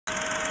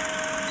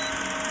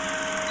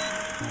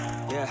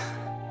Yeah.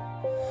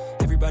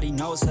 Everybody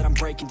knows that I'm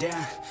breaking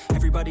down.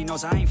 Everybody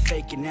knows I ain't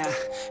faking now.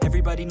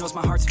 Everybody knows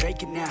my heart's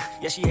vacant now.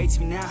 Yeah, she hates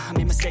me now, I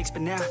made mistakes,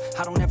 but now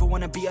I don't ever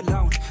wanna be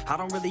alone. I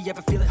don't really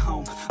ever feel at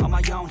home. On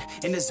my own,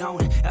 in the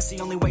zone, that's the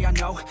only way I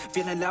know.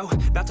 Feeling low,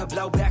 about to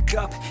blow back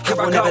up. Here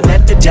I won't ever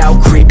let the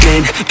doubt creep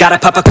in. Gotta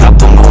pop a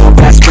couple more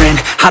aspirin.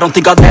 I don't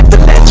think I'll ever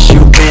let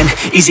you in.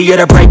 Easier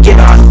to break it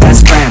off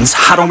best friends.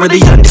 I don't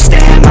really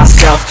understand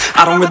myself.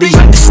 I don't really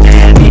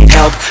understand, need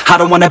help. I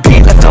don't wanna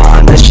be left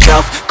on the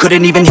shelf.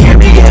 Couldn't even hear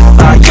me if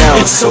I yelled.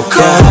 It's so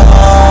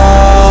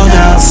cold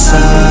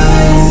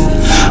outside,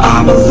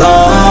 I'm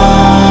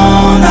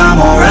alone, I'm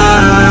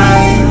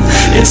alright.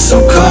 It's so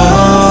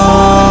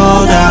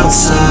cold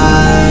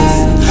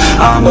outside,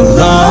 I'm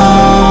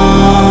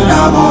alone,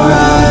 I'm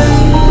alright.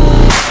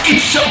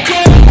 It's so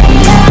cold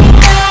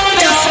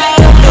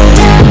outside,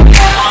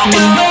 I'm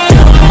alone.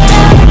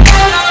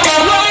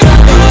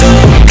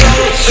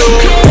 It's so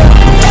cold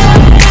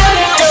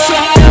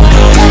outside,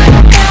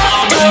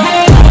 I'm alone.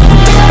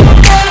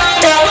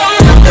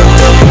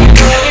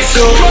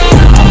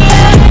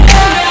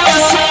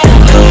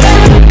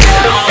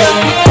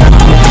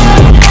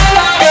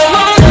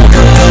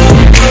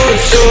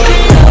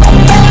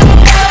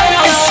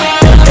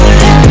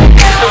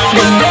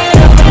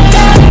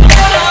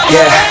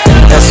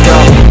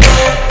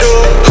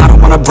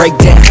 Break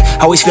down,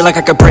 always feel like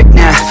I could break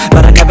now,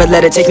 but I never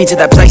let it take me to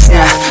that place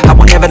now. I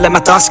won't ever let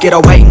my thoughts get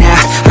away now.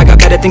 I got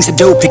better things to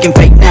do, picking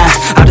fate now.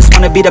 I just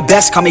wanna be the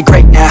best, call me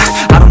great now.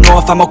 I don't know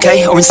if I'm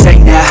okay or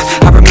insane now.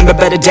 I remember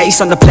better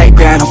days on the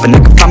playground, hoping I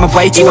can find my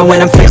way even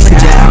when I'm feeling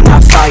down. I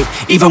fight,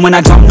 even when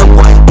I don't know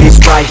what is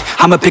right.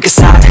 I'ma pick a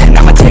side, and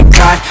I'ma take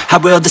pride. I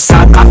will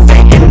decide my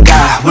fate and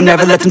I will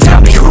never let them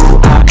tell me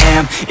who I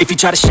am. If you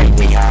try to shake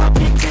me, I'll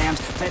be damned.